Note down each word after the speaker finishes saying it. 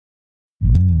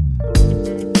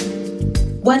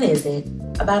What is it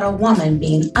about a woman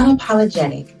being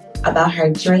unapologetic about her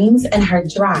dreams and her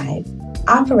drive,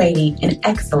 operating in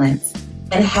excellence,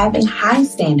 and having high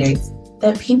standards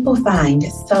that people find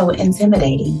so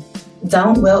intimidating?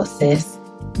 Don't wilt, sis.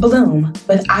 Bloom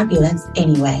with opulence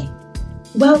anyway.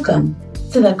 Welcome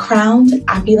to the Crowned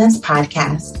Opulence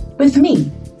Podcast with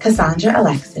me, Cassandra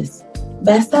Alexis,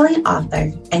 best-selling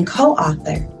author and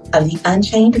co-author of The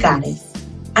Unchained Goddess.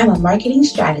 I'm a marketing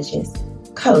strategist,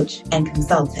 coach, and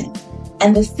consultant,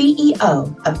 and the CEO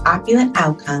of Opulent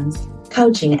Outcomes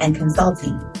Coaching and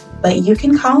Consulting. But you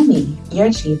can call me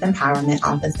your Chief Empowerment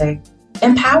Officer,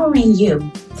 empowering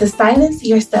you to silence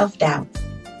your self-doubt,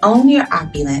 own your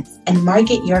opulence, and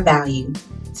market your value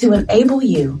to enable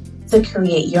you to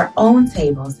create your own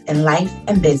tables in life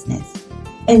and business.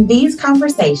 In these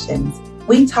conversations,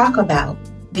 we talk about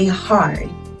the hard,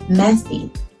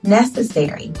 messy,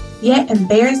 necessary, yet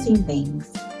embarrassing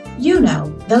things. You know,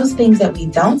 those things that we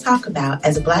don't talk about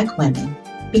as Black women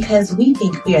because we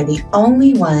think we are the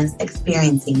only ones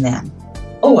experiencing them,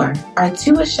 or are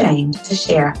too ashamed to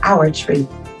share our truth,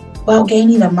 while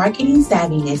gaining the marketing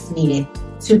savviness needed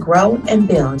to grow and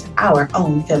build our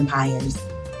own empires.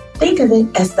 Think of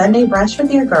it as Sunday brunch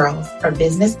with your girls or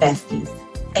business besties.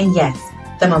 And yes,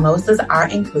 the mimosas are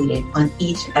included on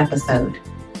each episode.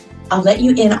 I'll let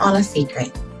you in on a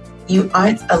secret. You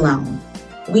aren't alone.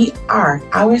 We are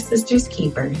our sister's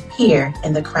keeper here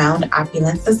in the Crowned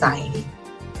Opulence Society.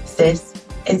 Sis,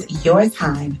 it's your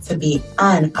time to be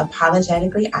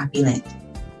unapologetically opulent,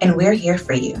 and we're here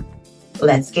for you.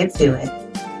 Let's get to it.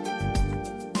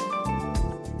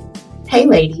 Hey,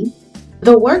 lady.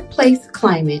 The workplace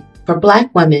climate for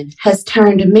Black women has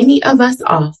turned many of us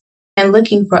off and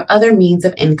looking for other means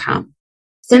of income.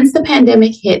 Since the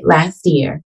pandemic hit last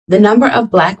year, the number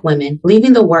of Black women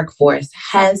leaving the workforce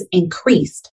has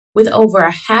increased, with over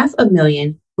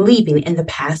 500,000 leaving in the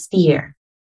past year.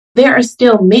 There are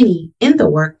still many in the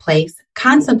workplace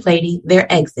contemplating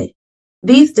their exit.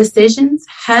 These decisions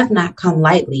have not come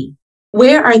lightly.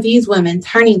 Where are these women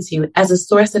turning to as a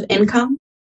source of income?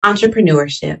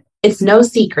 Entrepreneurship. It's no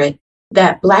secret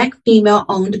that Black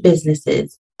female-owned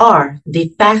businesses are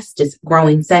the fastest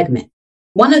growing segment.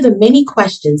 One of the many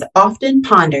questions often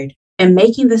pondered in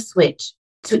making the switch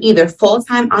to either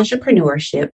full-time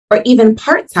entrepreneurship or even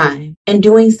part-time and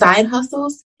doing side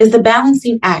hustles is the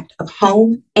balancing act of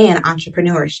home and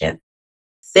entrepreneurship.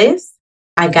 Sis,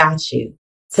 I got you.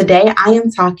 Today, I am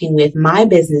talking with my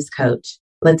business coach,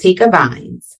 Latika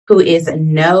Vines, who is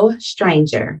no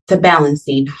stranger to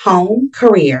balancing home,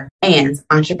 career, and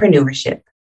entrepreneurship.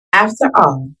 After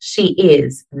all, she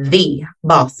is the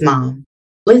boss mom.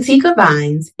 Latika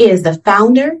Vines is the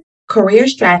founder, career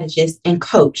strategist, and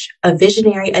coach of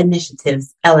Visionary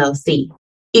Initiatives, LLC,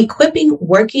 equipping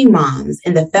working moms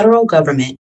in the federal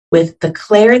government with the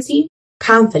clarity,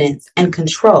 confidence, and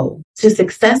control to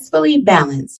successfully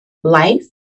balance life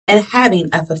and having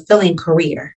a fulfilling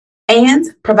career, and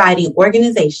providing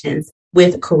organizations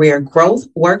with career growth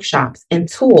workshops and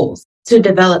tools to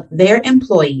develop their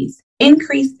employees,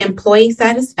 increase employee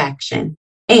satisfaction,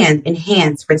 and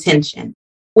enhance retention.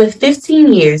 With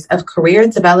 15 years of career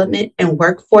development and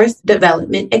workforce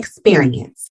development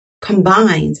experience,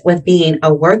 combined with being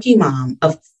a working mom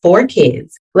of 4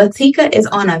 kids, Latika is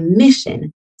on a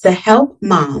mission to help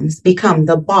moms become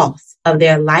the boss of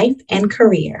their life and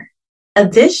career.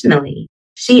 Additionally,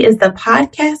 she is the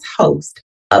podcast host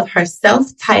of her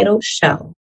self-titled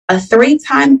show, a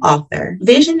 3-time author,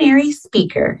 visionary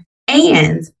speaker,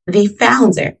 and the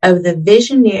founder of the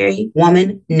Visionary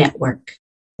Woman Network.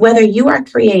 Whether you are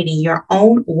creating your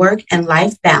own work and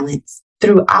life balance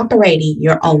through operating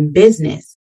your own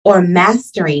business or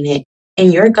mastering it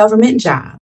in your government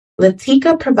job,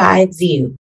 Latika provides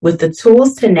you with the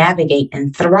tools to navigate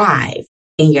and thrive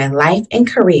in your life and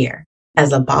career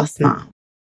as a boss mom.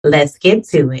 Let's get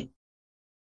to it.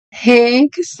 Hey,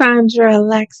 Cassandra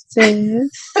Alexis.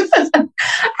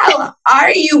 How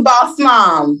are you, boss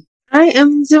mom? I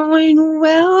am doing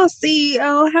well,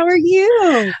 CEO. How are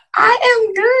you? I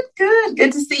am good.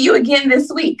 Good to see you again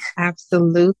this week.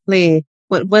 Absolutely.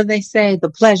 What they say, the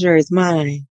pleasure is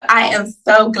mine. I am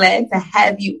so glad to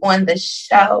have you on the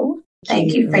show.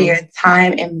 Thank you for your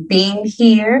time and being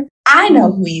here. I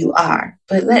know who you are,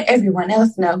 but let everyone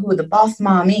else know who the boss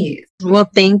mom is. Well,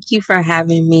 thank you for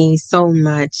having me so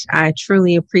much. I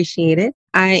truly appreciate it.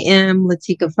 I am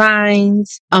Latika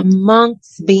Vines.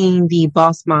 Amongst being the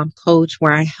boss mom coach,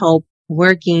 where I help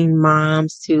working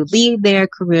moms to lead their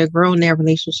career, grow in their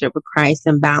relationship with Christ,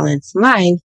 and balance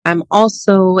life, I'm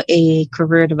also a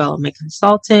career development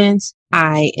consultant.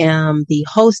 I am the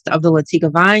host of the Latika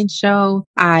Vines Show.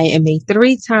 I am a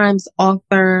 3 times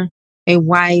author, a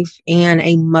wife, and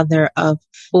a mother of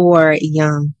 4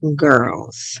 young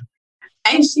girls.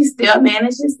 And she still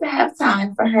manages to have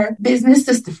time for her business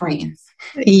sister friends.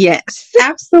 Yes,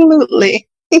 absolutely.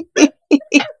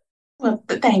 Well,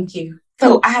 thank you.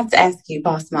 So I have to ask you,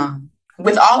 Boss Mom,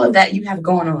 with all of that you have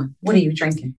going on, what are you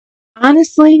drinking?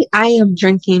 Honestly, I am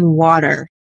drinking water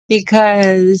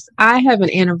because I have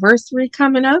an anniversary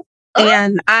coming up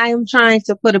and I am trying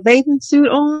to put a bathing suit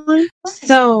on.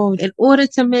 So in order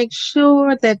to make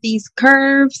sure that these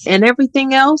curves and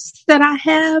everything else that I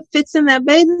have fits in that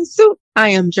bathing suit, I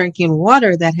am drinking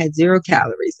water that had 0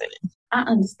 calories in it. I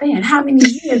understand. How many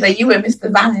years are you and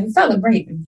Mr. Vine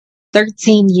celebrating?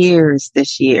 13 years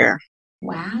this year.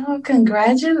 Wow,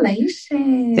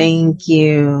 congratulations. Thank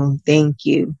you. Thank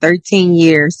you. 13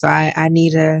 years. So I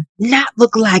need to not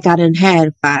look like I done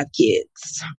had 5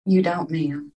 kids. You don't,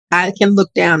 ma'am. I can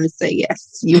look down and say,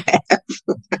 yes, you have.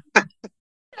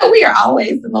 We are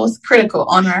always the most critical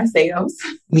on ourselves.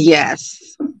 Yes,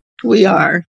 we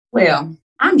are. Well,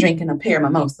 I'm drinking a pear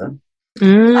mimosa.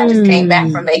 I just came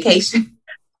back from vacation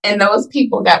and those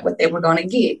people got what they were going to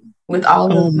get with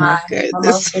all of my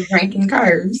mimosa drinking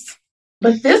curves.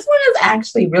 But this one is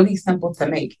actually really simple to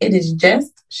make. It is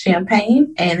just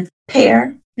champagne and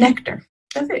pear nectar.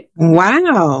 That's it.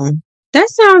 Wow. That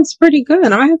sounds pretty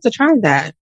good. I have to try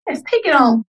that. Yes, take it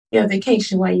on your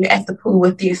vacation while you're at the pool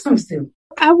with your swimsuit.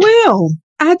 I will.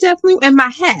 I definitely, and my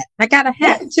hat. I got a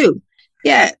hat too.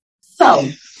 Yeah. So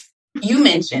you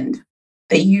mentioned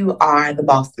that you are the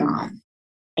boss mom.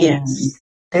 Yes. And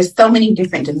there's so many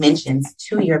different dimensions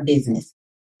to your business.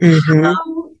 Mm-hmm.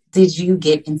 How did you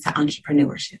get into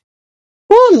entrepreneurship?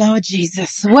 Oh, Lord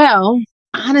Jesus. Well,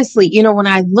 honestly, when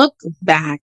I look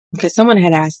back, because someone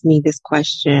had asked me this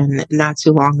question not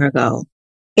too long ago,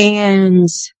 and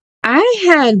I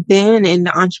had been in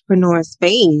the entrepreneur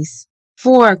space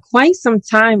for quite some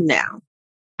time now.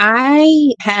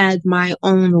 I had my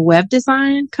own web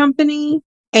design company,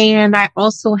 and I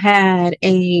also had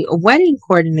a wedding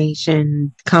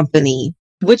coordination company,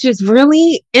 which is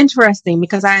really interesting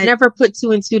because I never put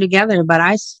 2 and 2 together, but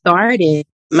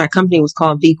my company was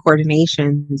called V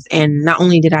Coordinations. And not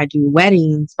only did I do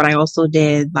weddings, but I also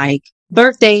did like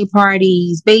birthday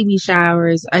parties, baby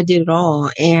showers. I did it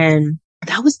all. And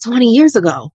that was 20 years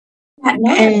ago. I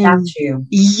know that about you.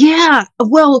 Yeah.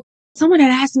 Well, someone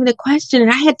had asked me the question and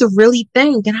I had to really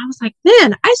think. And I was like,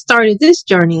 man, I started this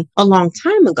journey a long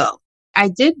time ago. I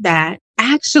did that.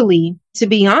 Actually, to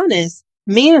be honest,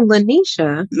 me and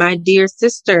Lanisha, my dear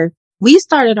sister, we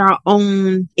started our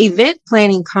own event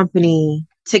planning company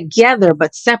together,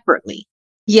 but separately.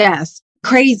 Yes.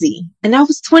 Crazy. And that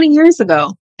was 20 years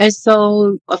ago. And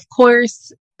so, of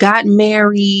course, got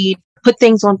married, put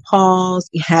things on pause.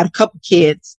 We had a couple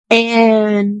kids.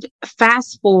 And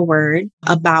fast forward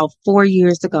about 4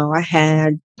 years ago, I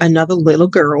had another little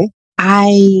girl.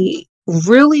 I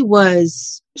really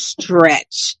was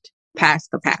stretched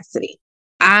past capacity.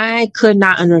 I could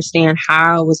not understand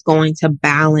how I was going to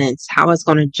balance, how I was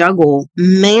going to juggle,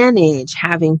 manage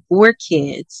having 4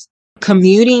 kids,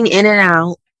 commuting in and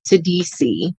out to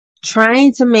DC,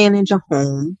 trying to manage a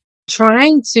home,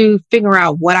 trying to figure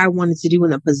out what I wanted to do in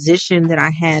the position that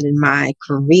I had in my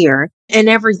career and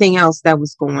everything else that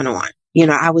was going on.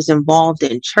 I was involved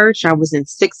in church. I was in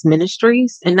 6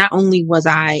 ministries. And not only was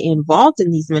I involved in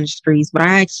these ministries, but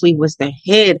I actually was the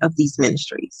head of these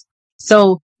ministries.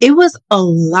 So it was a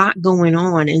lot going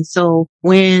on. And so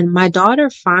when my daughter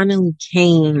finally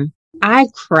came, I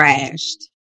crashed.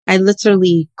 I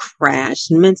literally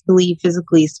crashed mentally,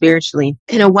 physically, spiritually.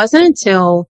 And it wasn't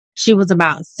until she was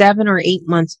about 7 or 8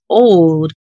 months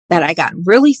old that I got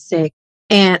really sick.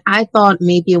 And I thought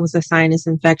maybe it was a sinus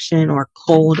infection or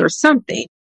cold or something.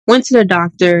 Went to the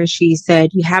doctor. She said,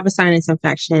 you have a sinus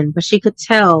infection, but she could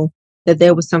tell that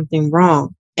there was something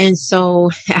wrong. And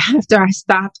so after I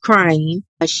stopped crying,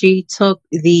 she took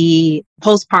the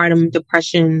postpartum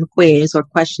depression quiz or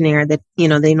questionnaire that,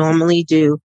 they normally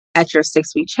do at your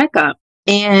 6-week checkup.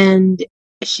 And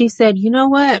she said, you know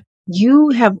what? You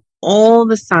have all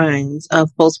the signs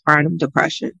of postpartum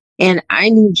depression, and I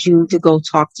need you to go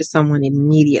talk to someone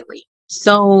immediately.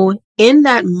 So in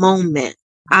that moment,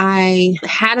 I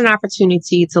had an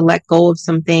opportunity to let go of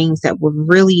some things that were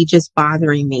really just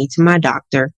bothering me to my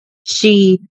doctor.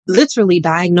 She literally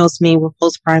diagnosed me with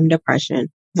postpartum depression,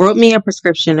 wrote me a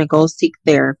prescription to go seek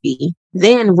therapy,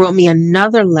 then wrote me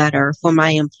another letter for my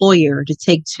employer to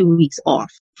take 2 weeks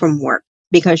off from work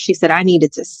because she said I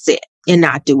needed to sit and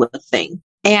not do a thing.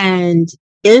 And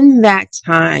in that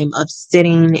time of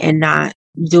sitting and not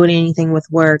doing anything with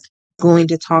work, going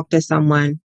to talk to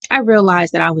someone, I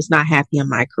realized that I was not happy in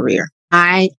my career.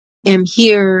 I am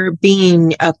here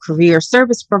being a career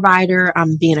service provider.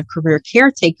 I'm being a career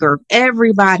caretaker of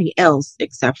everybody else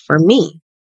except for me.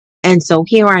 And so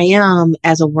here I am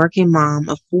as a working mom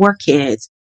of 4 kids.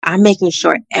 I'm making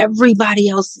sure everybody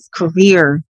else's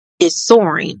career is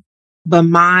soaring, but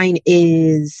mine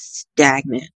is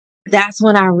stagnant. That's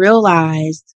when I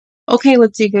realized, okay,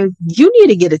 Latika, you need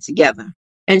to get it together.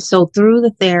 And so through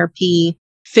the therapy,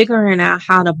 figuring out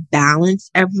how to balance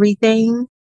everything,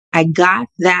 I got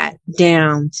that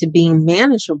down to being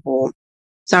manageable.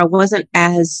 So I wasn't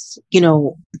as,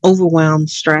 overwhelmed,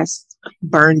 stressed,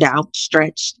 burned out,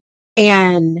 stretched.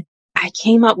 And I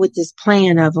came up with this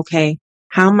plan of, okay,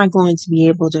 how am I going to be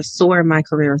able to soar in my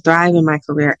career, thrive in my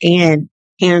career, and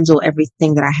handle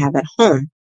everything that I have at home?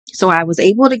 So I was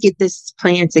able to get this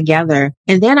plan together.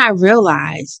 And then I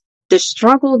realized the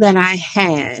struggle that I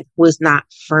had was not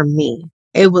for me.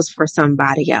 It was for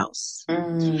somebody else.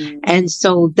 And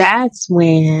so that's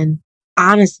when,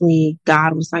 honestly,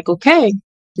 God was like, okay,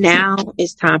 now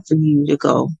it's time for you to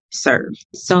go serve.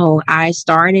 So I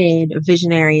started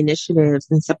Visionary Initiatives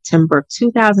in September of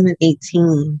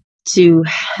 2018 to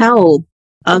help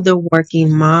other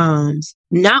working moms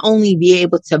not only be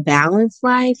able to balance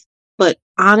life, but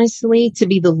honestly, to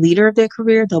be the leader of their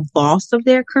career, the boss of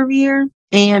their career,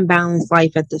 and balance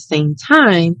life at the same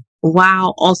time,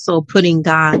 while also putting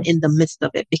God in the midst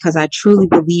of it. Because I truly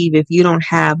believe if you don't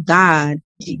have God,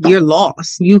 you're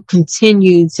lost. You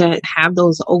continue to have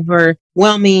those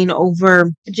overwhelming,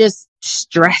 just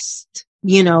stressed,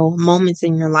 moments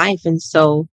in your life. And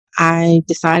so I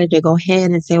decided to go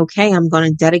ahead and say, okay, I'm going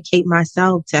to dedicate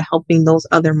myself to helping those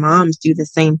other moms do the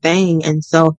same thing. And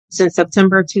so since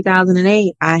September of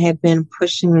 2008, I have been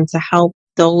pushing to help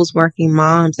those working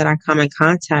moms that I come in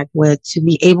contact with to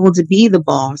be able to be the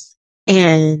boss.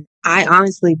 And I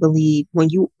honestly believe when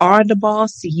you are the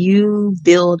boss, you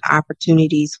build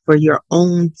opportunities for your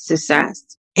own success.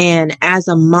 And as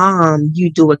a mom,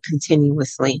 you do it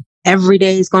continuously. Every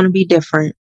day is going to be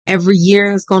different. Every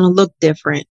year is going to look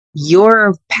different.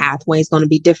 Your pathway is going to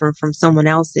be different from someone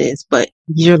else's, but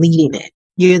you're leading it.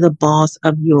 You're the boss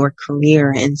of your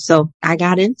career. And so I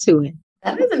got into it.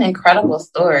 That is an incredible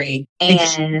story.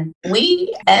 And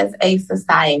we as a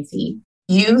society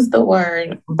use the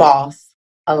word boss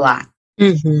a lot.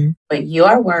 Mm-hmm. But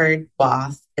your word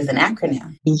boss is an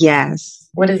acronym. Yes.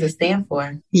 What does it stand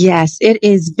for? Yes, it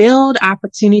is build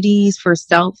opportunities for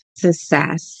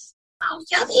self-success. Oh,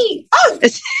 yummy. Oh.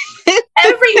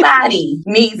 Everybody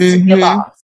needs to be a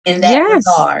boss in that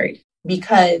regard,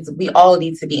 because we all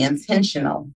need to be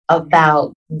intentional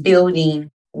about building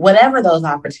whatever those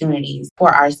opportunities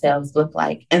for ourselves look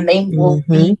like. And they will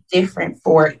be different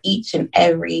for each and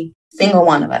every single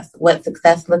one of us. What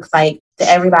success looks like to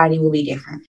everybody will be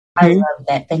different. I love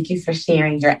that. Thank you for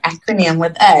sharing your acronym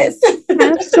with us.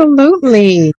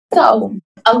 Absolutely. So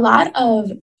a lot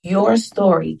of your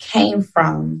story came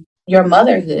from your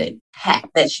motherhood hat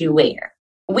that you wear.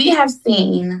 We have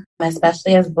seen,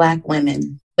 especially as Black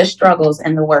women, the struggles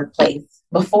in the workplace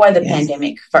before the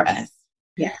pandemic for us.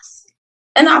 Yes.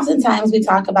 And oftentimes we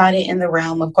talk about it in the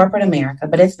realm of corporate America,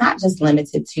 but it's not just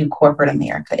limited to corporate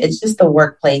America. It's just the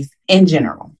workplace in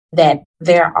general, that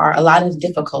there are a lot of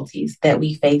difficulties that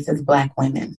we face as Black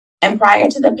women. And prior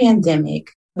to the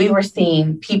pandemic, we were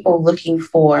seeing people looking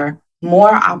for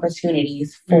more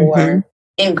opportunities for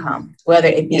income, whether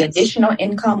it be additional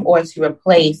income or to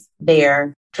replace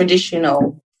their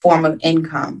traditional form of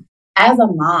income. As a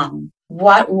mom,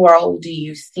 what role do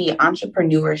you see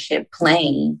entrepreneurship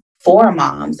playing for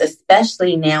moms,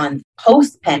 especially now in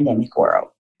post-pandemic world?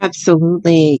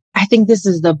 Absolutely. I think this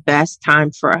is the best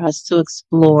time for us to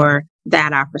explore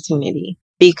that opportunity,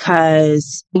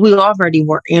 because we already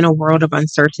were in a world of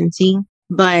uncertainty,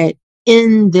 but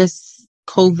in this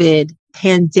COVID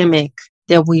pandemic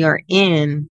that we are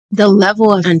in, the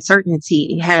level of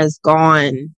uncertainty has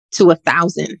gone to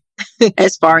 1,000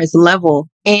 as far as level.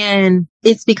 And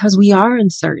it's because we are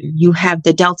uncertain. You have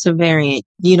the Delta variant.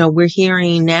 We're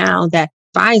hearing now that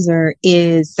Pfizer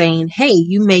is saying, hey,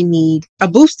 you may need a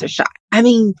booster shot. I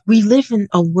mean, we live in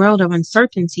a world of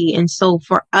uncertainty. And so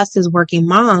for us as working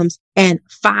moms, and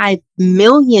 5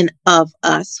 million of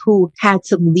us who had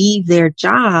to leave their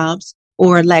jobs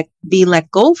or be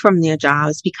let go from their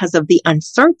jobs because of the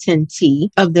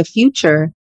uncertainty of the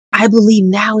future, I believe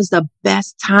now is the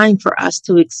best time for us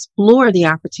to explore the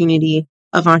opportunity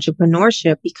of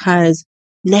entrepreneurship, because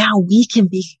now we can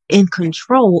be in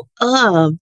control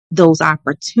of those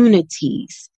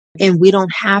opportunities, and we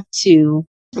don't have to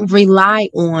rely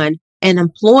on an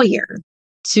employer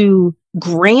to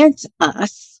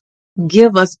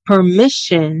give us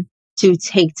permission to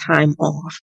take time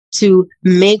off. to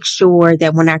make sure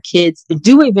that when our kids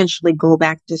do eventually go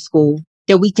back to school,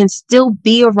 that we can still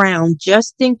be around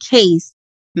just in case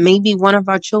maybe one of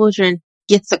our children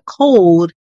gets a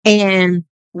cold and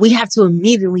we have to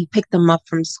immediately pick them up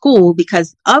from school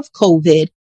because of COVID.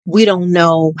 We don't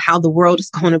know how the world is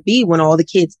going to be when all the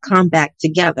kids come back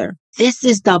together. This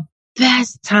is the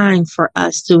best time for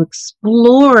us to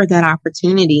explore that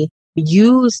opportunity,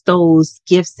 use those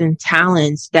gifts and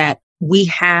talents that we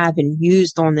have and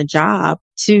used on the job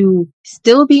to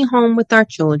still be home with our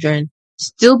children,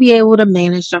 still be able to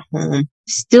manage the home,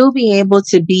 still be able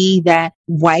to be that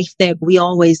wife that we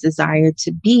always desired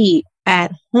to be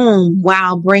at home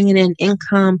while bringing in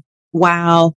income,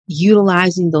 while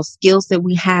utilizing those skills that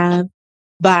we have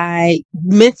by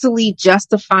mentally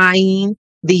justifying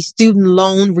the student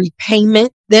loan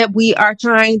repayment that we are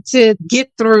trying to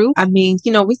get through. I mean,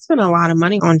 we spend a lot of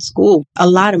money on school, a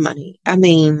lot of money. I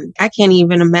mean, I can't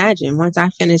even imagine once I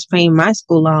finish paying my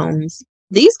school loans,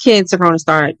 these kids are going to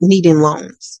start needing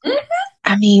loans.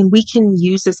 I mean, we can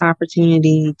use this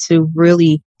opportunity to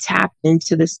really tap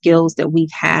into the skills that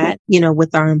we've had,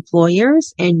 with our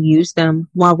employers and use them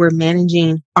while we're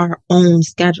managing our own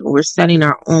schedule. We're setting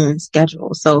our own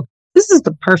schedule. So this is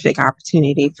the perfect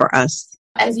opportunity for us.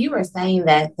 As you were saying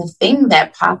that, the thing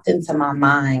that popped into my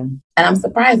mind, and I'm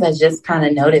surprised I just kind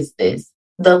of noticed this,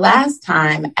 the last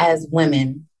time as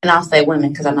women, and I'll say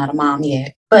women because I'm not a mom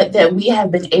yet, but that we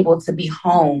have been able to be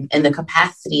home in the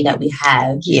capacity that we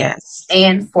have. Yes.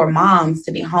 And for moms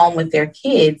to be home with their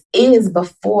kids is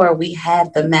before we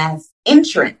had the mass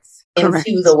entrance Correct.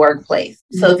 into the workplace.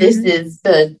 So this is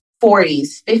the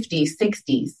 40s, 50s,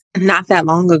 60s. Not that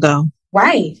long ago.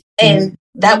 Right. And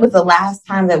that was the last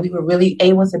time that we were really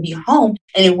able to be home.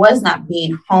 And it was not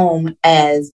being home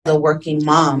as the working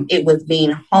mom. It was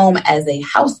being home as a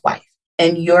housewife.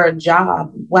 And your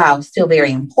job, while still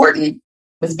very important,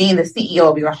 was being the CEO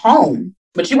of your home,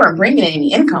 but you weren't bringing in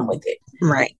any income with it.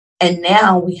 Right. And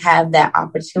now we have that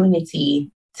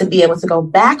opportunity to be able to go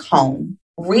back home,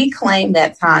 reclaim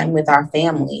that time with our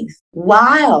families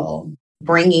while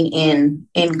bringing in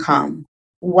income,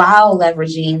 while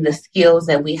leveraging the skills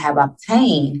that we have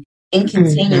obtained and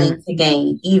continuing to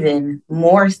gain even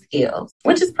more skills,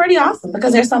 which is pretty awesome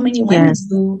because there's so many women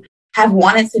who have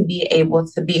wanted to be able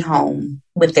to be home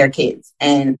with their kids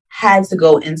and had to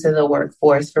go into the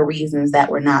workforce for reasons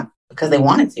that were not because they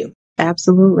wanted to.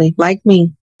 Absolutely. Like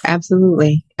me.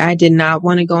 Absolutely. I did not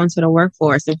want to go into the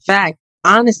workforce. In fact,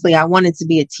 honestly, I wanted to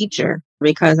be a teacher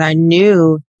because I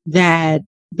knew that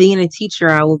being a teacher,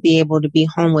 I would be able to be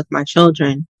home with my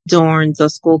children during the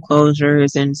school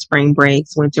closures and spring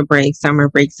breaks, winter breaks, summer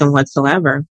breaks, and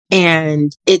whatsoever.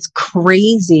 And it's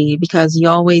crazy because you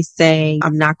always say,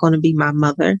 I'm not going to be my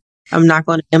mother. I'm not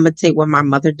going to imitate what my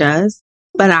mother does.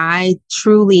 But I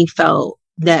truly felt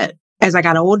that as I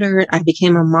got older, I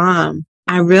became a mom.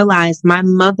 I realized my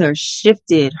mother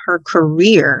shifted her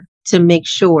career to make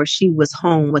sure she was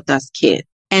home with us kids.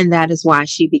 And that is why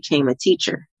she became a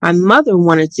teacher. My mother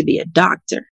wanted to be a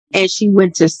doctor and she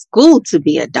went to school to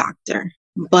be a doctor.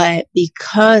 But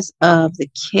because of the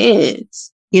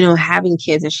kids, having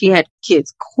kids, and she had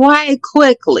kids quite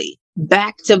quickly,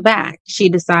 back to back, she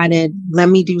decided, let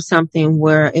me do something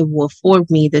where it will afford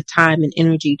me the time and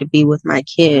energy to be with my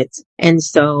kids. And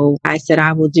so I said,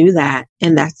 I will do that.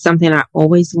 And that's something I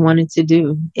always wanted to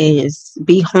do, is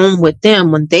be home with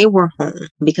them when they were home,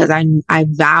 because I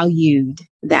valued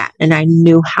that. And I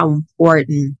knew how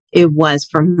important it was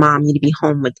for mommy to be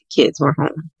home with the kids who were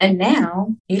home. And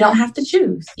now you don't have to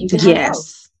choose. You can have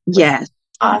both. Yes.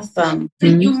 Awesome. So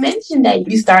you mentioned that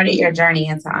you started your journey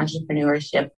into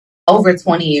entrepreneurship over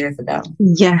 20 years ago.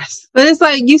 Yes. But it's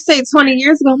like you say 20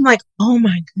 years ago, I'm like, oh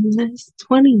my goodness,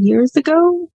 20 years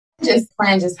ago?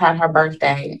 Friend just had her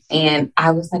birthday and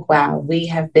I was like, wow, we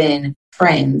have been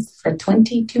friends for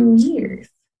 22 years.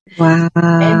 Wow.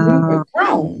 And we were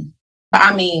grown. But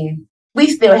I mean,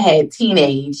 we still had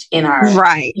teenage in our,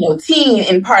 teen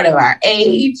in part of our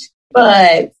age,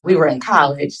 but we were in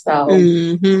college. So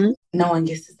no one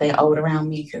gets to say old around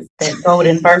me because that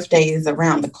golden birthday is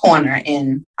around the corner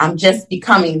and I'm just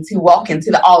becoming to walk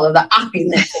into all of the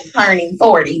opulence of turning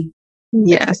 40.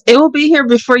 Yes, it will be here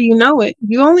before you know it.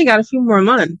 You only got a few more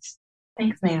months.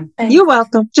 Thanks, ma'am. You're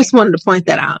welcome. Just wanted to point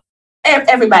that out.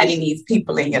 Everybody needs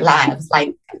people in your lives.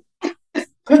 Like,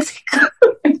 but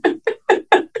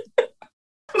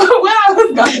what I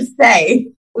was going to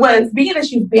say was, being that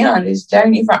you've been on this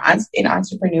journey in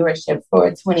entrepreneurship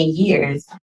for 20 years,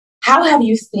 how have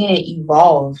you seen it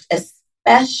evolve,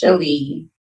 especially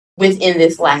within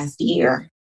this last year,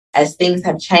 as things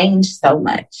have changed so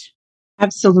much?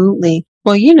 Absolutely.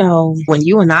 Well, when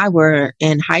you and I were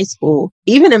in high school,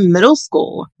 even in middle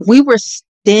school, we were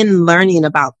then learning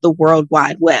about the World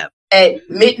Wide Web. At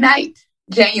midnight,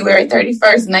 January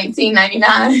 31st,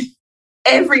 1999,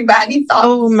 everybody thought,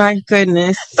 oh my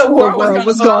goodness, the world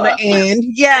was going to end.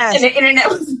 Yes. And the internet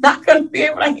was not going to be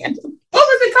able to handle. What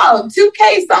was it called?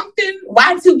 2K something?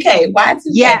 Y2K. Y2K.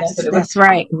 Yes, that's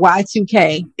right.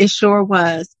 Y2K. It sure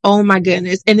was. Oh my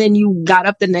goodness. And then you got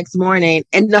up the next morning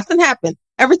and nothing happened.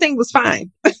 Everything was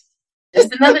fine.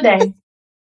 Just another day.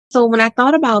 So when I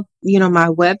thought about, my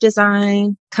web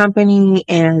design company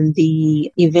and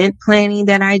the event planning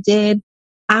that I did,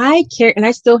 and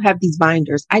I still have these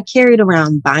binders. I carried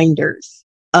around binders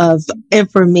of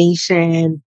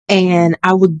information, and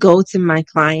I would go to my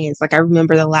clients. Like I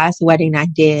remember the last wedding I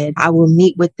did, I would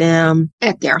meet with them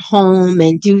at their home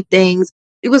and do things.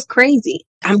 It was crazy.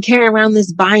 I'm carrying around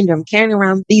this binder. I'm carrying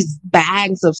around these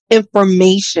bags of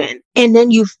information. And then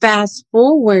you fast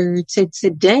forward to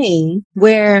today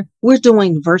where we're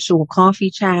doing virtual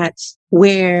coffee chats,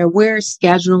 where we're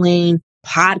scheduling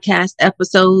podcast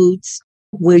episodes,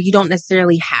 where you don't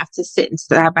necessarily have to sit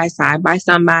side by side by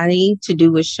somebody to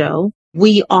do a show.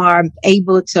 We are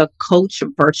able to coach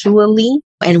virtually,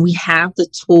 and we have the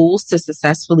tools to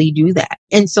successfully do that.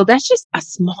 And so that's just a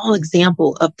small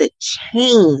example of the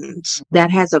change that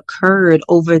has occurred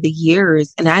over the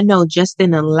years. And I know just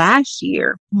in the last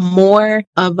year, more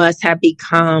of us have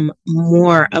become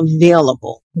more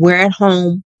available. We're at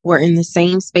home. We're in the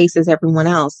same space as everyone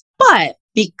else. But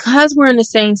because we're in the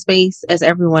same space as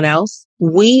everyone else,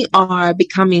 we are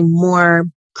becoming more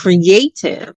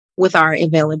creative with our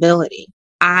availability.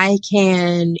 I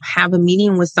can have a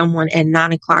meeting with someone at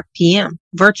 9:00 p.m.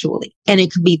 virtually, and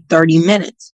it could be 30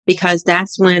 minutes because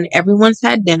that's when everyone's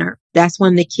had dinner. That's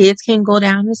when the kids can go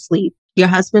down to sleep. Your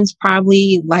husband's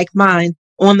probably like mine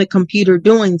on the computer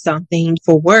doing something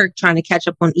for work, trying to catch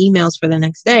up on emails for the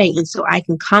next day. And so I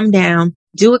can come down,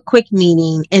 do a quick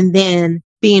meeting, and then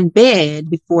be in bed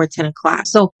before 10 o'clock.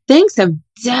 So things have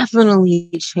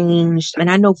definitely changed. And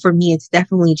I know for me, it's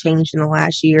definitely changed in the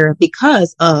last year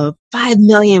because of 5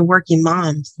 million working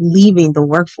moms leaving the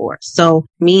workforce. So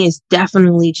me, it's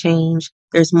definitely changed.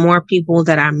 There's more people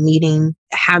that I'm meeting,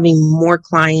 having more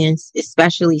clients,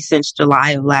 especially since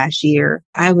July of last year.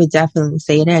 I would definitely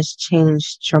say it has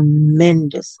changed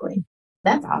tremendously.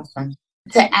 That's awesome.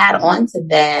 To add on to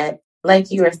that, like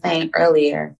you were saying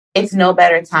earlier, it's no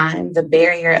better time. The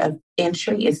barrier of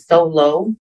entry is so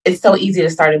low. It's so easy to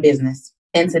start a business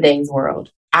in today's world.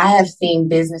 I have seen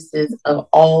businesses of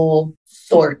all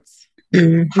sorts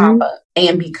pop up.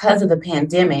 And because of the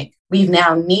pandemic, we've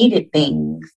now needed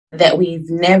things that we've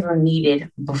never needed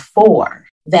before.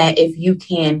 That if you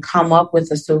can come up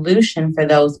with a solution for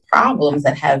those problems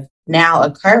that have now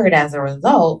occurred as a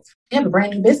result, you have a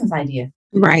brand new business idea.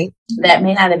 Right. That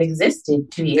may not have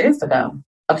existed 2 years ago.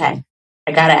 Okay.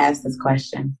 I got to ask this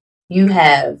question. You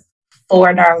have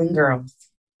 4 darling girls,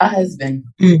 a husband,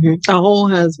 a whole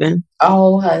husband,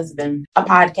 a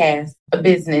podcast, a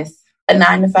business, a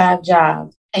 9-to-5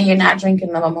 job, and you're not drinking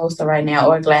a mimosa right now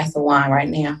or a glass of wine right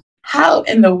now. How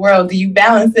in the world do you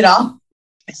balance it all?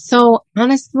 So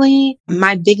honestly,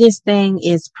 my biggest thing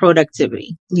is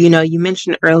productivity. You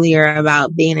mentioned earlier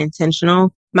about being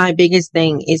intentional. My biggest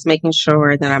thing is making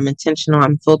sure that I'm intentional.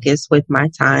 I'm focused with my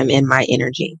time and my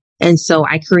energy. And so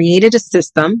I created a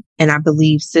system, and I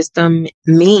believe system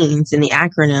means in the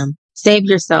acronym, save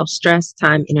yourself stress,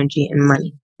 time, energy, and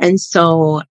money. And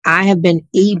so I have been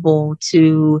able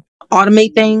to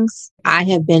automate things. I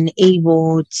have been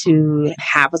able to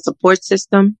have a support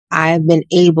system. I have been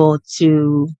able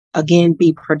to, again,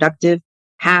 be productive,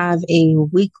 have a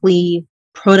weekly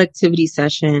productivity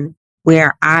session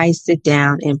where I sit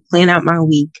down and plan out my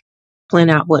week, plan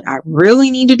out what I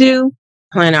really need to do,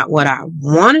 plan out what I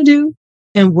want to do,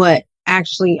 and what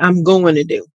actually I'm going to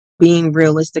do, being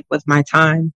realistic with my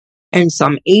time. And so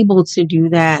I'm able to do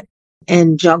that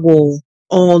and juggle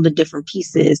all the different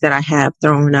pieces that I have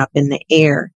thrown up in the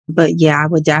air. But yeah, I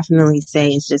would definitely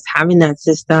say it's just having that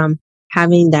system,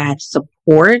 having that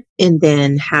support, and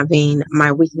then having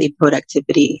my weekly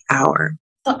productivity hour.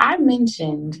 So I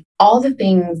mentioned all the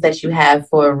things that you have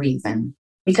for a reason,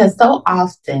 because so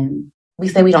often we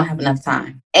say we don't have enough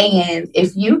time. And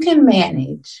if you can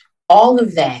manage all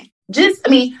of that,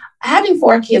 having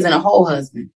 4 kids and a whole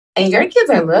husband, and your kids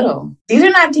are little. These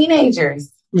are not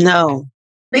teenagers. No.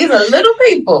 These are little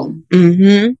people.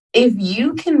 Mm-hmm. If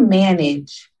you can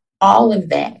manage all of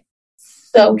that,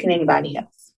 so can anybody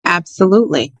else.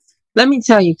 Absolutely. Let me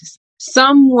tell you,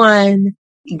 someone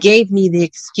gave me the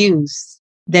excuse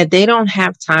that they don't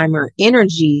have time or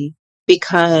energy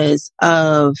because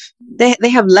of they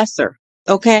have lesser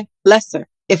Okay. Lesser,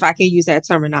 if I can use that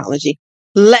terminology.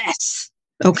 Less.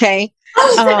 Okay.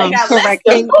 I got less.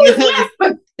 Correcting.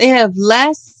 They have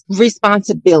less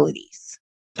responsibilities.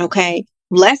 Okay.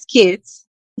 Less kids.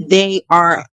 They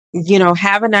are,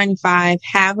 have a 9 to 5,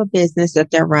 have a business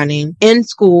that they're running in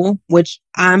school, which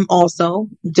I'm also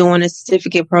doing a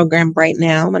certificate program right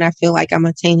now. And I feel like I'm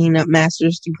attaining a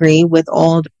master's degree with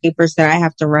all the papers that I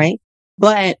have to write.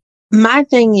 But my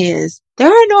thing is, there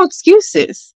are no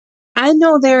excuses. I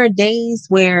know there are days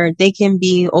where they can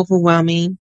be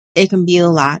overwhelming. It can be a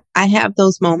lot. I have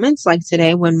those moments like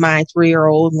today when my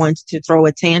 3-year-old wants to throw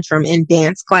a tantrum in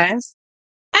dance class.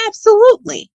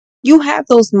 Absolutely. You have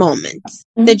those moments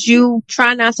that you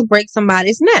try not to break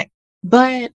somebody's neck.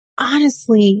 But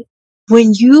honestly,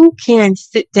 when you can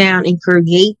sit down and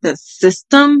create the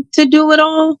system to do it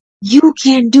all, you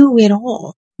can do it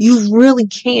all. You really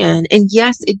can. And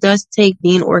yes, it does take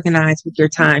being organized with your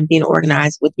time, being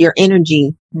organized with your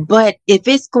energy. But if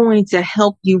it's going to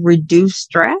help you reduce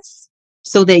stress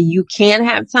so that you can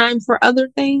have time for other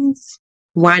things,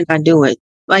 why not do it?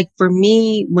 Like for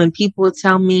me, when people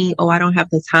tell me, oh, I don't have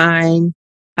the time,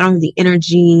 I don't have the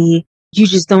energy, you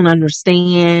just don't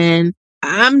understand.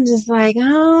 I'm just like,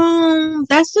 oh,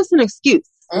 that's just an excuse.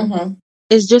 Mm-hmm.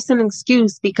 It's just an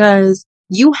excuse because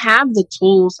you have the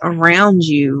tools around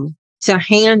you to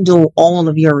handle all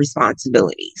of your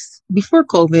responsibilities. Before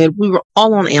COVID, we were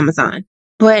all on Amazon.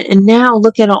 But now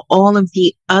look at all of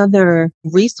the other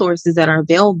resources that are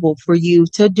available for you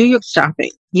to do your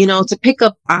shopping, to pick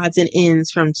up odds and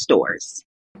ends from stores.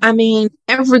 I mean,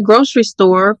 every grocery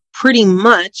store, pretty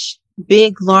much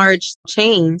big, large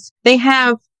chains, they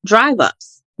have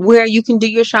drive-ups where you can do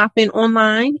your shopping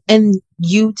online and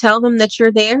you tell them that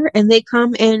you're there and they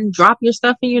come and drop your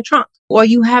stuff in your trunk. Or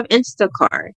you have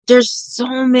Instacart. There's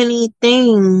so many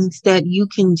things that you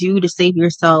can do to save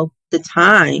yourself the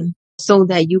time so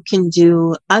that you can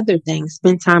do other things,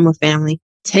 spend time with family,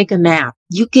 take a nap.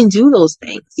 You can do those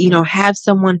things, have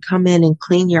someone come in and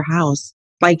clean your house.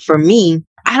 Like for me,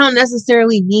 I don't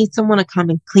necessarily need someone to come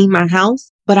and clean my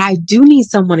house, but I do need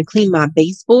someone to clean my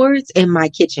baseboards and my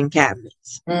kitchen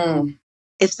cabinets.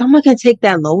 If someone can take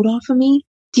that load off of me,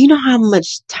 do you know how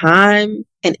much time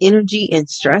and energy and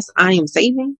stress I am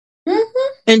saving?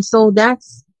 Mm-hmm. And so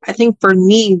I think for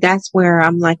me, that's where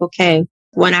I'm like, okay,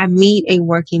 when I meet a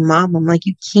working mom, I'm like,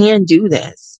 you can do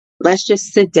this. Let's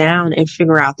just sit down and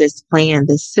figure out this plan,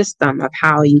 this system of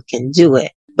how you can do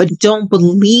it. But don't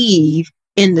believe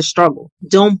in the struggle.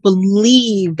 Don't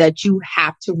believe that you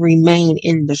have to remain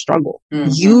in the struggle.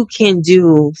 Mm-hmm. You can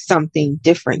do something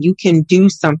different. You can do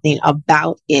something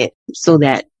about it so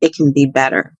that it can be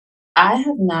better. I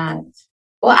have not.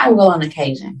 Well, I will on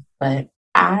occasion, but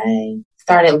I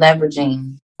started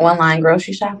leveraging online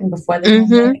grocery shopping before the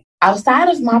pandemic. Outside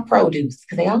of my produce,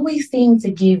 because they always seem to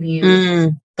give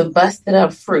you the busted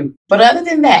up fruit. But other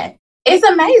than that, it's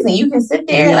amazing. You can sit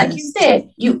there, like you said,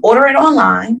 you order it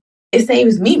online. It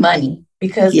saves me money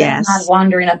because I'm not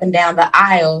wandering up and down the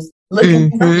aisles looking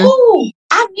for, oh,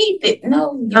 I need it.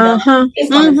 No, you don't.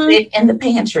 It's going to sit in the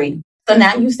pantry. So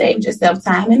now you saved yourself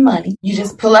time and money. You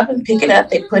just pull up and pick it up.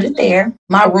 They put it there.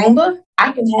 My Roomba,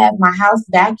 I can have my house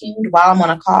vacuumed while I'm on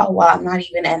a call, while I'm not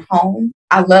even at home.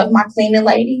 I love my cleaning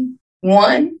lady.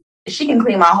 One, she can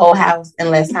clean my whole house in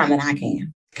less time than I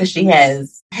can because she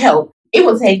has help. It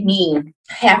will take me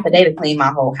half a day to clean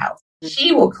my whole house.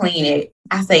 She will clean it,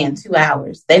 I say, in 2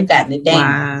 hours. They've gotten it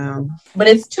down. Wow. But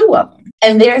it's 2 of them.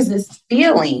 And there's this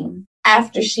feeling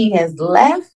after she has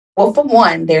left. Well, for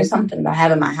one, there's something about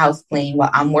having my house clean while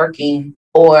I'm working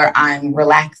or I'm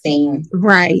relaxing.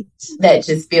 Right. That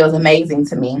just feels amazing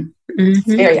to me. It's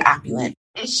very opulent.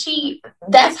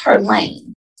 That's her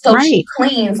lane. So she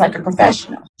cleans like a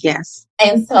professional. Yes.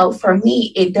 And so for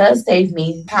me, it does save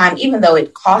me time, even though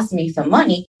it costs me some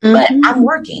money, but I'm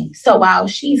working. So while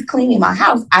she's cleaning my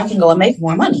house, I can go and make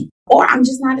more money, or I'm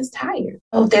just not as tired.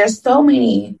 So there's so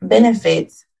many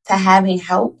benefits to having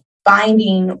help,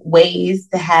 finding ways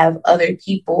to have other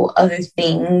people, other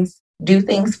things, do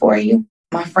things for you.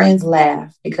 My friends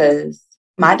laugh because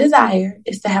my desire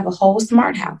is to have a whole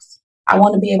smart house. I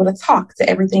want to be able to talk to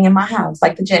everything in my house,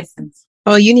 like the Jetsons.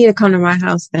 Oh, you need to come to my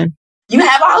house then. You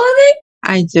have all of it?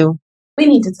 I do. We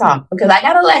need to talk because I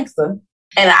got Alexa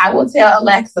and I will tell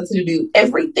Alexa to do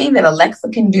everything that Alexa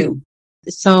can do.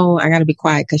 So I got to be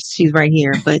quiet because she's right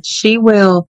here, but she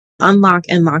will unlock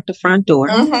and lock the front door.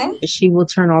 She will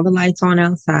turn all the lights on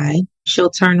outside. She'll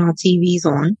turn all TVs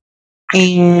on.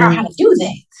 And I know how to do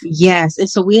that. Yes. And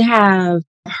so we have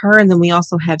her and then we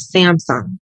also have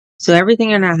Samsung. So everything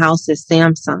in our house is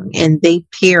Samsung and they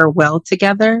pair well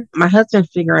together. My husband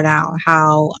figured out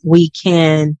how we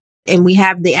can and we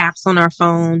have the apps on our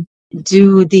phone.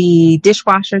 Do the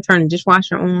dishwasher, turn the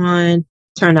dishwasher on,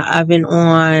 turn the oven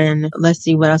on. Let's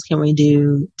see, what else can we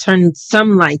do? Turn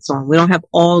some lights on. We don't have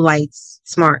all lights,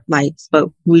 smart lights, but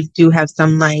we do have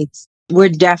some lights. We're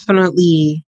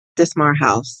definitely the smart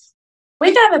house.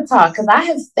 We got to talk, because I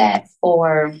have sat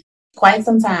for quite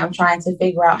some time trying to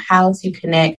figure out how to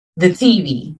connect the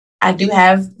TV. I do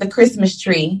have the Christmas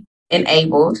tree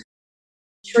enabled.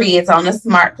 Tree is on a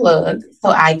smart plug, so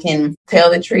I can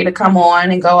tell the tree to come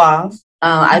on and go off.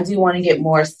 I do want to get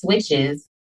more switches.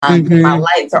 My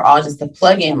lights are all just the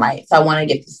plug-in lights, so I want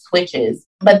to get the switches.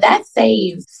 But that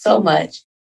saves so much.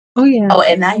 Oh, yeah. Oh,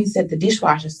 and now you said the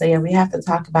dishwasher, so yeah, we have to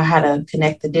talk about how to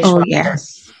connect the dishwasher. Oh,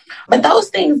 yes. But those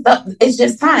things, it's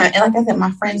just time. And like I said,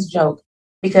 my friends joke,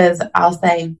 because I'll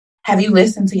say, have you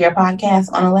listened to your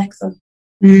podcast on Alexa?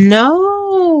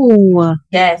 No.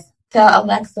 Yes. Tell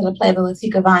Alexa to play the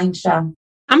Latika Vine Show.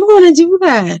 I'm going to do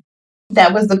that.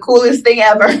 That was the coolest thing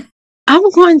ever. I'm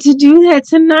going to do that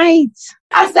tonight.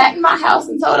 I sat in my house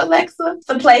and told Alexa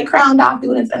to play Crown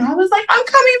Documents, and I was like, I'm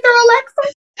coming through,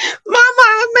 Alexa. Mama,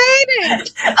 I made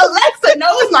it. Alexa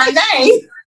knows my name.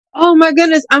 Oh my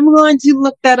goodness. I'm going to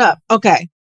look that up. Okay.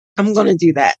 I'm going to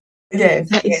do that. Yes.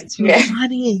 That is too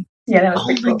funny. Yeah, that was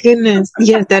Oh my cool. goodness.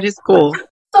 Yes, that is cool.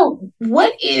 So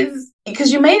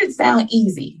because you made it sound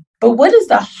easy, but what is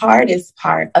the hardest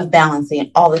part of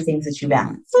balancing all the things that you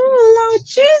balance? Oh, Lord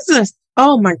Jesus.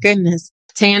 Oh my goodness.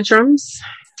 Tantrums,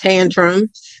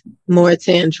 more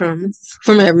tantrums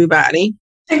from everybody.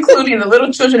 Including the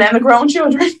little children and the grown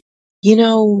children. You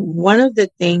know, one of the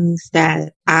things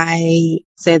that I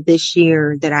said this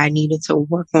year that I needed to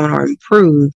work on or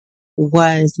improve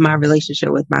was my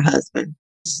relationship with my husband.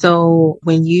 So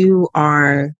when you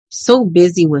are so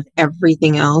busy with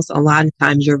everything else, a lot of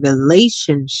times your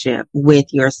relationship with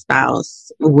your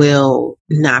spouse will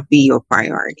not be your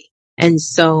priority. And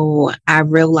so I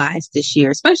realized this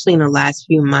year, especially in the last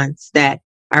few months, that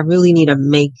I really need to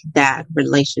make that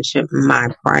relationship my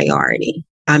priority.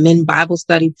 I'm in Bible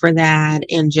study for that,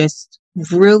 and just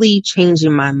really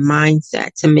changing my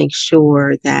mindset to make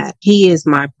sure that he is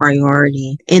my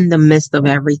priority in the midst of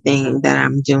everything that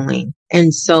I'm doing.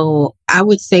 And so I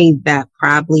would say that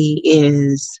probably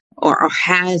is or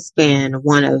has been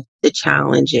one of the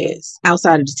challenges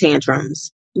outside of the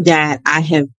tantrums that I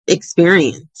have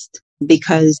experienced,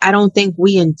 because I don't think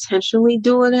we intentionally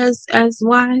do it as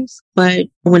wives. But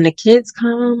when the kids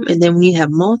come, and then when you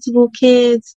have multiple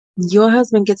kids, your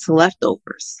husband gets the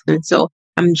leftovers. And so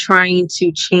I'm trying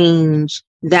to change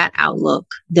that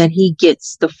outlook, that he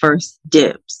gets the first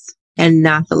dibs and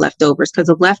not the leftovers. Because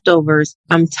the leftovers,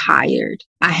 I'm tired.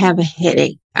 I have a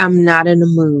headache. I'm not in the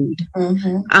mood.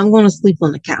 I'm going to sleep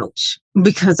on the couch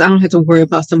because I don't have to worry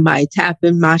about somebody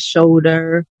tapping my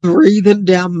shoulder, breathing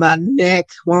down my neck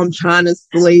while I'm trying to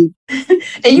sleep.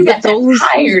 And you got that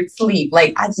tired sleep.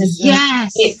 Like, I just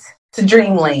yes, it's to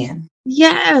dreamland.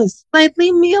 Yes. Like,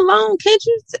 leave me alone. Can't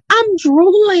you? I'm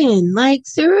drooling. Like,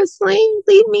 seriously,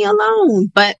 leave me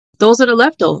alone. But those are the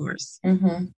leftovers.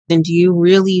 And do you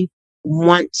really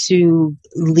want to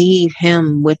leave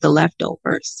him with the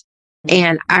leftovers?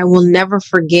 And I will never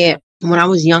forget, when I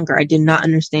was younger, I did not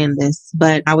understand this,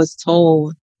 but I was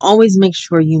told, always make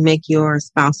sure you make your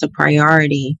spouse a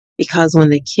priority, because when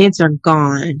the kids are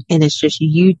gone and it's just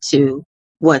you two,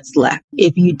 what's left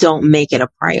if you don't make it a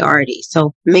priority?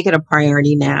 So make it a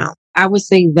priority now. I would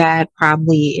say that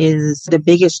probably is the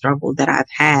biggest struggle that I've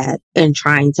had in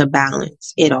trying to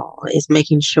balance it all, is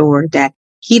making sure that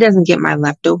he doesn't get my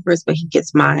leftovers, but he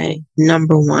gets my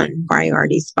number one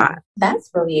priority spot. That's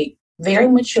really very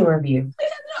mature of you.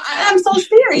 I'm so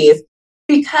serious,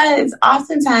 because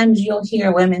oftentimes you'll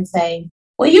hear women say,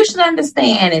 well, you should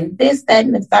understand, and this, that,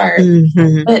 and the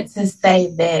third. But to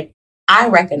say that I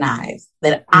recognize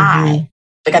that I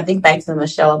think back to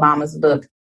Michelle Obama's book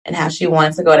and how she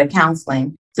wanted to go to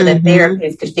counseling so that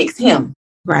therapists could fix him.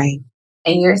 Right.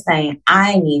 And you're saying,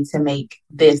 I need to make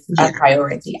this a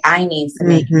priority. I need to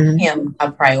make him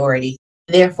a priority.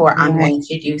 Therefore, I'm going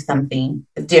to do something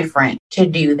different to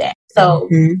do that. So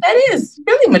that is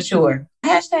really mature.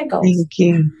 Hashtag goals.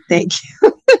 Thank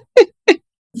you.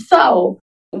 So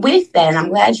with that, and I'm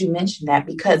glad you mentioned that,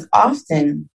 because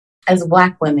often as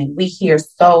Black women, we hear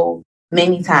so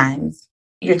many times,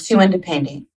 you're too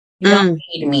independent. You don't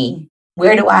need me.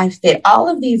 Where do I fit? All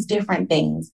of these different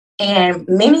things. And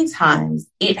many times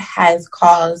it has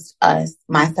caused us,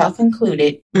 myself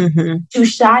included, to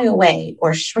shy away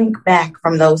or shrink back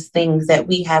from those things that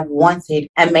we have wanted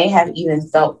and may have even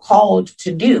felt called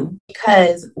to do.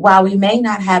 Because while we may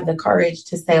not have the courage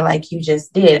to say, like you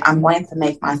just did, I'm going to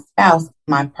make my spouse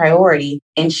my priority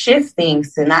and shift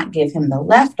things to not give him the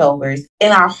leftovers.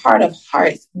 In our heart of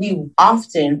hearts, we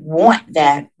often want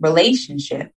that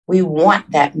relationship. We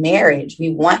want that marriage.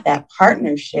 We want that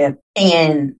partnership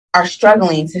and are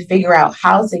struggling to figure out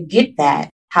how to get that,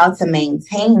 how to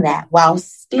maintain that while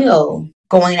still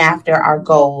going after our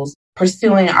goals,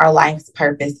 pursuing our life's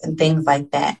purpose and things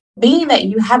like that. Being that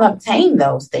you have obtained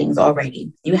those things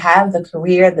already, you have the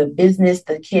career, the business,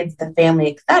 the kids, the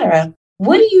family, etc.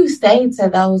 What do you say to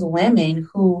those women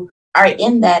who are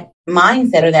in that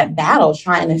mindset or that battle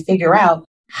trying to figure out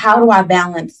how do I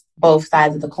balance both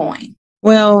sides of the coin?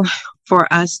 Well,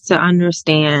 for us to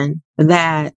understand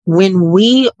that when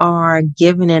we are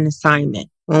given an assignment,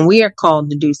 when we are called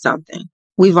to do something,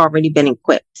 we've already been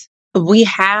equipped. We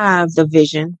have the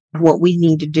vision, what we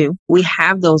need to do. We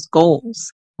have those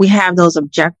goals. We have those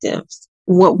objectives.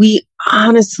 What we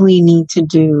honestly need to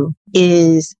do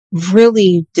is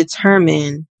really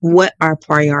determine what our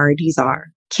priorities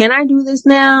are. Can I do this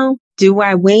now? Do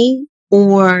I wait?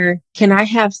 Or can I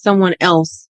have someone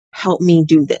else help me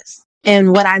do this?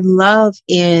 And what I love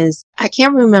is, I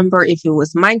can't remember if it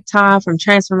was Mike Todd from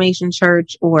Transformation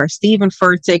Church or Stephen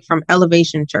Furtick from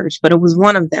Elevation Church, but it was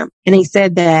one of them. And he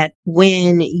said that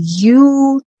when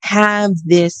you have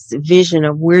this vision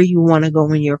of where you want to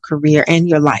go in your career and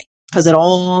your life, because it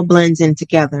all blends in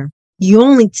together, you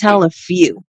only tell a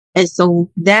few. And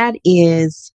so that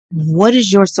is, what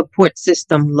does your support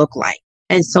system look like?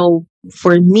 And so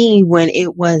for me, when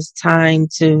it was time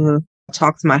to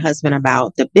talk to my husband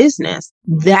about the business,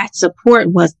 that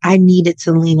support was, I needed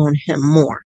to lean on him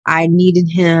more. I needed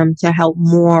him to help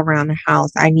more around the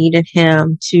house. I needed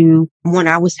him to, when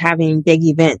I was having big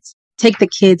events, take the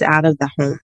kids out of the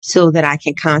home so that I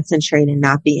can concentrate and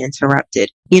not be interrupted.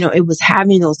 It was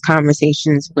having those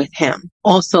conversations with him.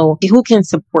 Also, who can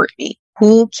support me?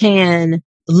 Who can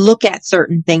look at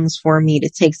certain things for me to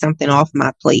take something off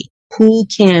my plate? Who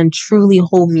can truly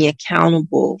hold me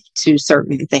accountable to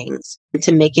certain things,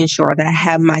 to making sure that I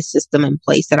have my system in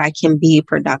place, that I can be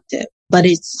productive. But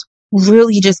it's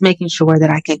really just making sure that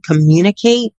I can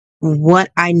communicate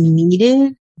what I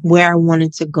needed, where I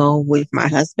wanted to go with my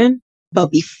husband.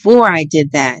 But before I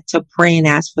did that, to pray and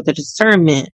ask for the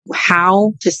discernment,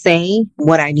 how to say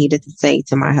what I needed to say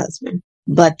to my husband.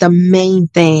 But the main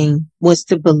thing was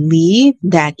to believe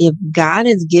that if God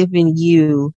has given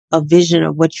you a vision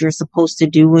of what you're supposed to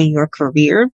do in your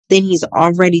career, then he's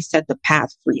already set the path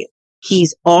for you.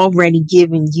 He's already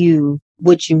given you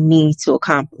what you need to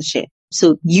accomplish it.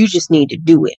 So you just need to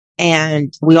do it.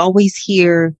 And we always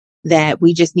hear that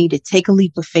we just need to take a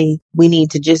leap of faith. We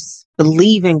need to just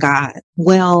believe in God.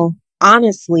 Well,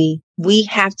 honestly, we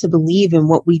have to believe in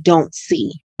what we don't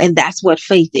see. And that's what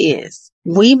faith is.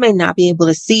 We may not be able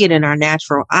to see it in our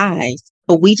natural eyes,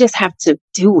 but we just have to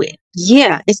do it.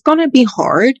 Yeah, it's going to be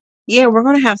hard. Yeah, we're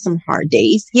going to have some hard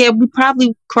days. Yeah, we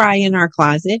probably cry in our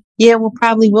closet. Yeah, we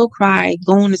probably will cry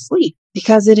going to sleep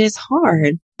because it is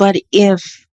hard. But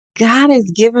if God has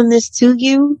given this to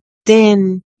you,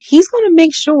 then he's going to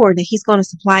make sure that he's going to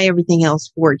supply everything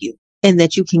else for you and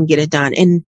that you can get it done.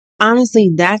 And honestly,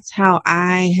 that's how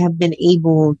I have been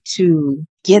able to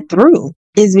get through,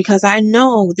 is because I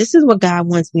know this is what God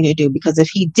wants me to do. Because if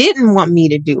he didn't want me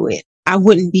to do it, I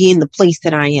wouldn't be in the place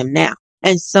that I am now.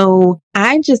 And so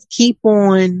I just keep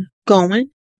on going,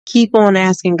 keep on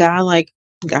asking God, like,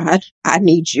 God, I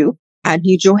need you. I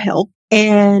need your help.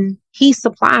 And he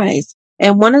supplies.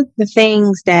 And one of the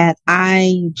things that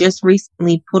I just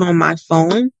recently put on my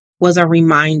phone was a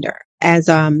reminder as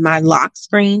my lock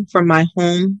screen for my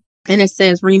home. And it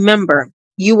says, remember,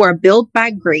 you are built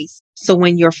by grace. So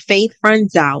when your faith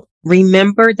runs out,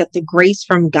 remember that the grace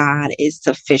from God is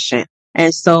sufficient.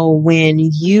 And so when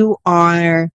you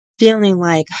are feeling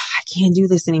like, I can't do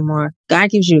this anymore, God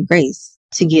gives you the grace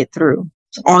to get through.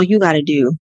 So all you got to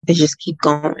do is just keep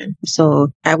going.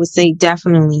 So I would say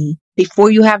definitely, before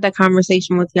you have that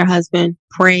conversation with your husband,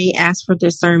 pray, ask for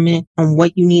discernment on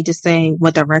what you need to say,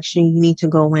 what direction you need to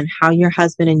go in, how your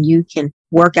husband and you can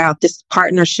work out this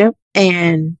partnership,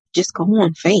 and just go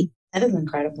on faith. That is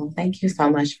incredible. Thank you so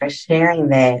much for sharing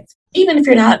that. Even if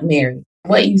you're not married,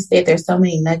 what you said, there's so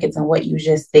many nuggets on what you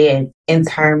just said in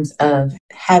terms of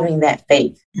having that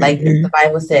faith. Like the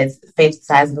Bible says, faith the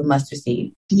size of a mustard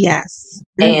seed. Yes.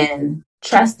 And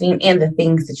trusting in the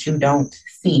things that you don't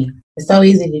see. It's so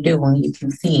easy to do when you can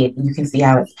see it and you can see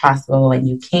how it's possible, and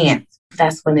you can't.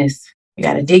 That's when you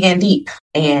got to dig in deep.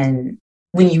 And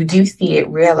when you do see it,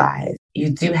 realize you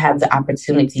do have the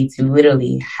opportunity to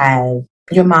literally have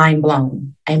your mind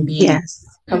blown and be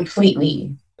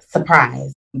completely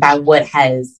surprised by what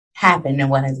has happened and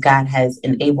what God has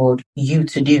enabled you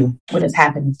to do, what has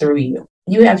happened through you.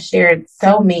 You have shared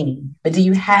so many, but do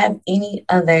you have any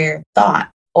other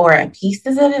thought or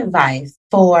pieces of advice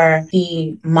for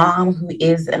the mom who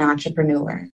is an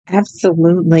entrepreneur?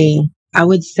 Absolutely. I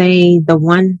would say the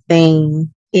one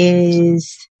thing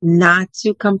is not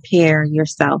to compare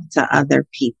yourself to other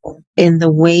people. And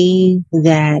the way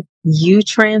that you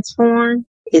transform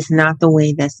is not the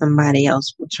way that somebody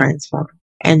else will transform.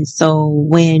 And so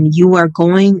when you are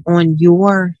going on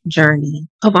your journey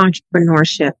of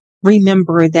entrepreneurship,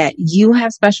 remember that you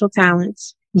have special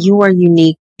talents. You are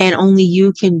unique and only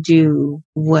you can do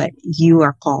what you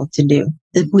are called to do.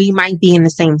 We might be in the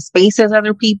same space as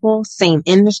other people, same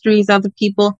industry as other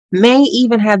people, may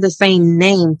even have the same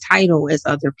name title as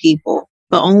other people,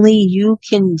 but only you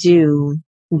can do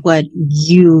what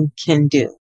you can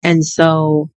do. And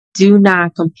so do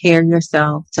not compare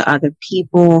yourself to other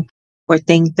people or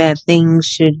think that things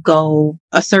should go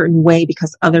a certain way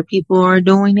because other people are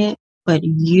doing it, but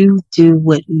you do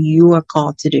what you are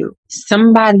called to do.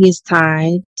 Somebody is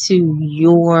tied to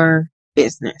your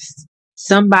business.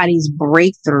 Somebody's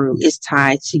breakthrough is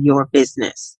tied to your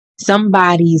business.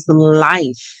 Somebody's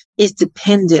life is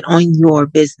dependent on your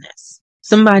business.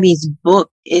 Somebody's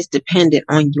book is dependent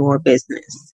on your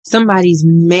business. Somebody's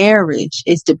marriage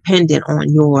is dependent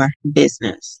on your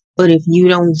business. But if you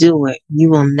don't do it,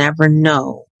 you will never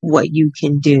know what you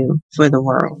can do for the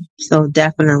world. So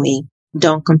definitely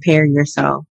don't compare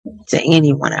yourself to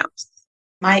anyone else.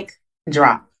 Mic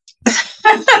drop.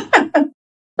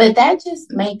 But that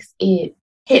just makes it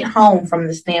hit home from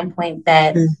the standpoint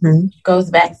that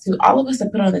goes back to all of us are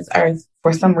put on this earth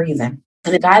for some reason.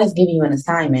 And if God is giving you an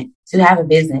assignment to have a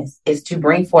business is to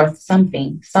bring forth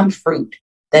something, some fruit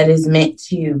that is meant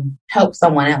to help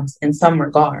someone else in some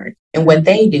regard. And what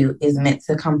they do is meant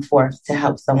to come forth to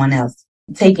help someone else.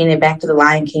 Taking it back to the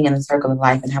Lion King and the circle of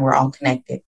life and how we're all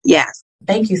connected. Yes.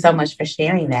 Thank you so much for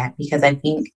sharing that, because I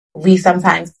think we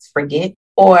sometimes forget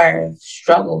or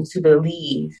struggle to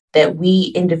believe that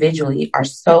we individually are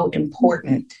so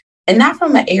important, and not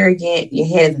from an arrogant, your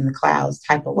head in the clouds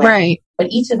type of way, right? But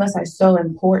each of us are so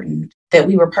important that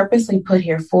we were purposely put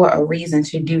here for a reason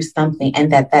to do something,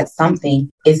 and that something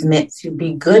is meant to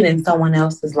be good in someone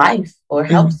else's life or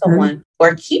help someone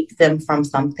or keep them from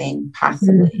something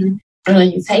possibly. And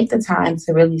when you take the time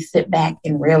to really sit back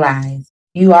and realize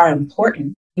you are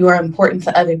important, you are important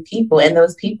to other people, and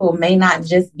those people may not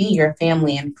just be your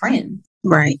family and friends.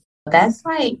 Right. That's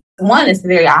like, one, it's the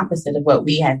very opposite of what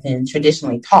we have been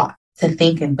traditionally taught to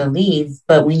think and believe.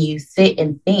 But when you sit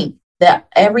and think that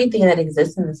everything that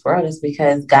exists in this world is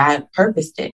because God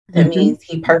purposed it, that means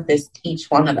He purposed each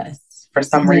one of us for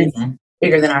some reason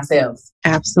bigger than ourselves.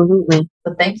 Absolutely.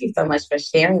 So thank you so much for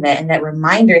sharing that, and that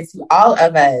reminder to all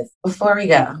of us. Before we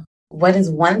go, what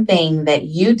is one thing that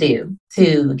you do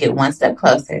to get one step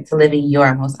closer to living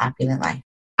your most opulent life?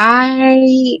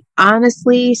 I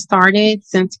honestly started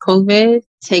since COVID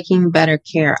taking better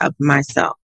care of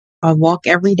myself. I walk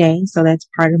every day, so that's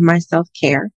part of my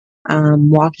self-care.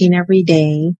 Walking every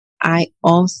day. I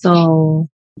also,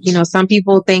 some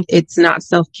people think it's not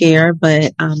self-care,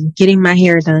 but getting my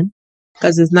hair done,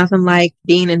 because there's nothing like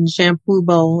being in the shampoo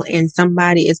bowl and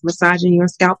somebody is massaging your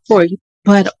scalp for you.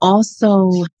 But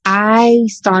also, I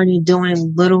started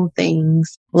doing little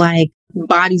things like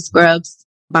body scrubs,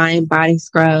 buying body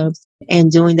scrubs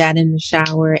and doing that in the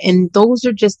shower. And those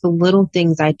are just the little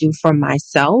things I do for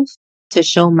myself to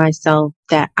show myself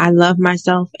that I love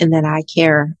myself and that I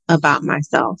care about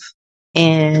myself.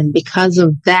 And because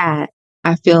of that,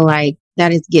 I feel like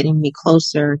that is getting me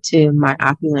closer to my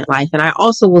opulent life. And I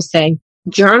also will say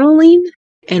journaling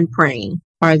and praying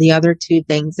are the other two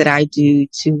things that I do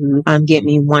to get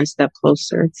me one step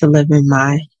closer to living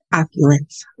my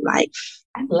opulent life.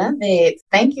 I love it.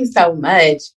 Thank you so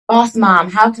much. Boss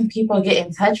Mom, how can people get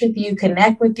in touch with you,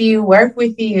 connect with you, work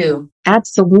with you?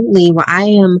 Absolutely. Well, I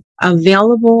am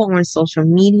available on social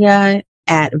media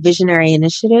at Visionary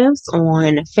Initiatives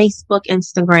on Facebook,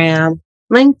 Instagram,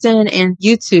 LinkedIn, and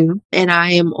YouTube. And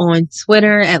I am on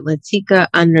Twitter at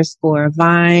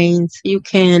Latika_Vines. You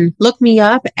can look me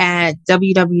up at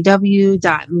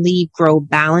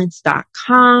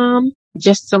www.leadgrowbalance.com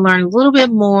just to learn a little bit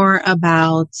more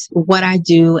about what I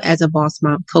do as a boss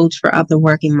mom coach for other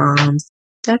working moms.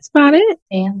 That's about it.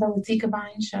 And the Latika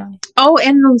Vines Show. Oh,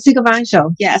 and the Latika Vines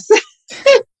Show. Yes.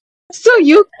 So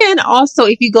you can also,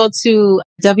 if you go to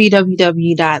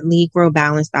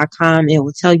www.leadgrowbalance.com, it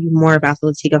will tell you more about the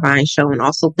Latika Vines Show and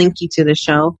also link you to the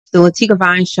show. The Latika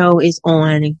Vines Show is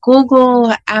on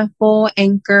Google, Apple,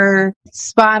 Anchor,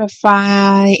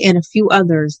 Spotify, and a few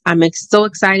others. I'm so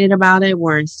excited about it.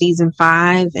 We're in season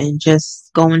 5 and just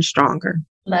going stronger.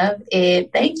 Love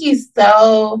it. Thank you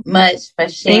so much for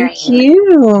sharing Thank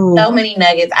you. so many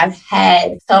nuggets. I've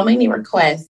had so many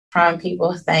requests from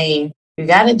people saying, you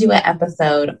got to do an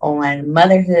episode on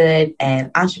motherhood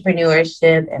and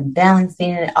entrepreneurship and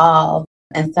balancing it all.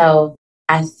 And so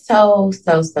I so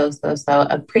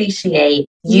appreciate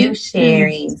you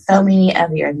sharing so many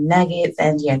of your nuggets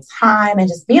and your time and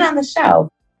just being on the show.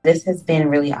 This has been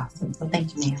really awesome. So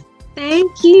thank you, ma'am.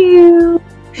 Thank you.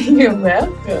 You're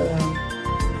welcome.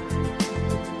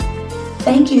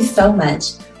 Thank you so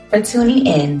much for tuning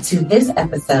in to this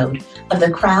episode of the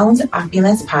Crowned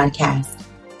Opulence Podcast.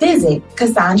 Visit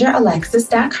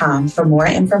CassandraAlexis.com for more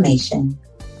information.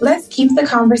 Let's keep the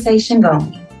conversation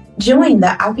going. Join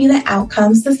the Opulent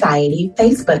Outcomes Society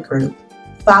Facebook group.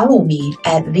 Follow me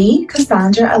at the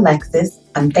Cassandra Alexis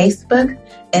on Facebook,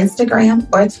 Instagram,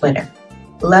 or Twitter.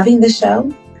 Loving the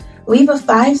show? Leave a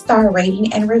 5-star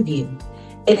rating and review.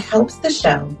 It helps the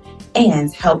show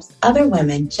and helps other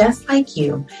women just like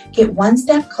you get one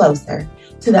step closer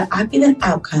to the opulent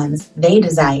outcomes they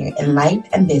desire in life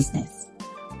and business.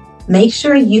 Make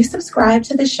sure you subscribe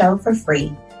to the show for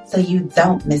free so you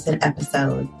don't miss an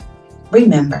episode.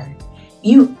 Remember,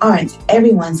 you aren't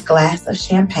everyone's glass of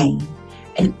champagne,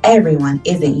 and everyone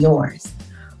isn't yours.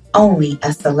 Only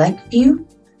a select few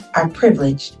are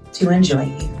privileged to enjoy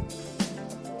you.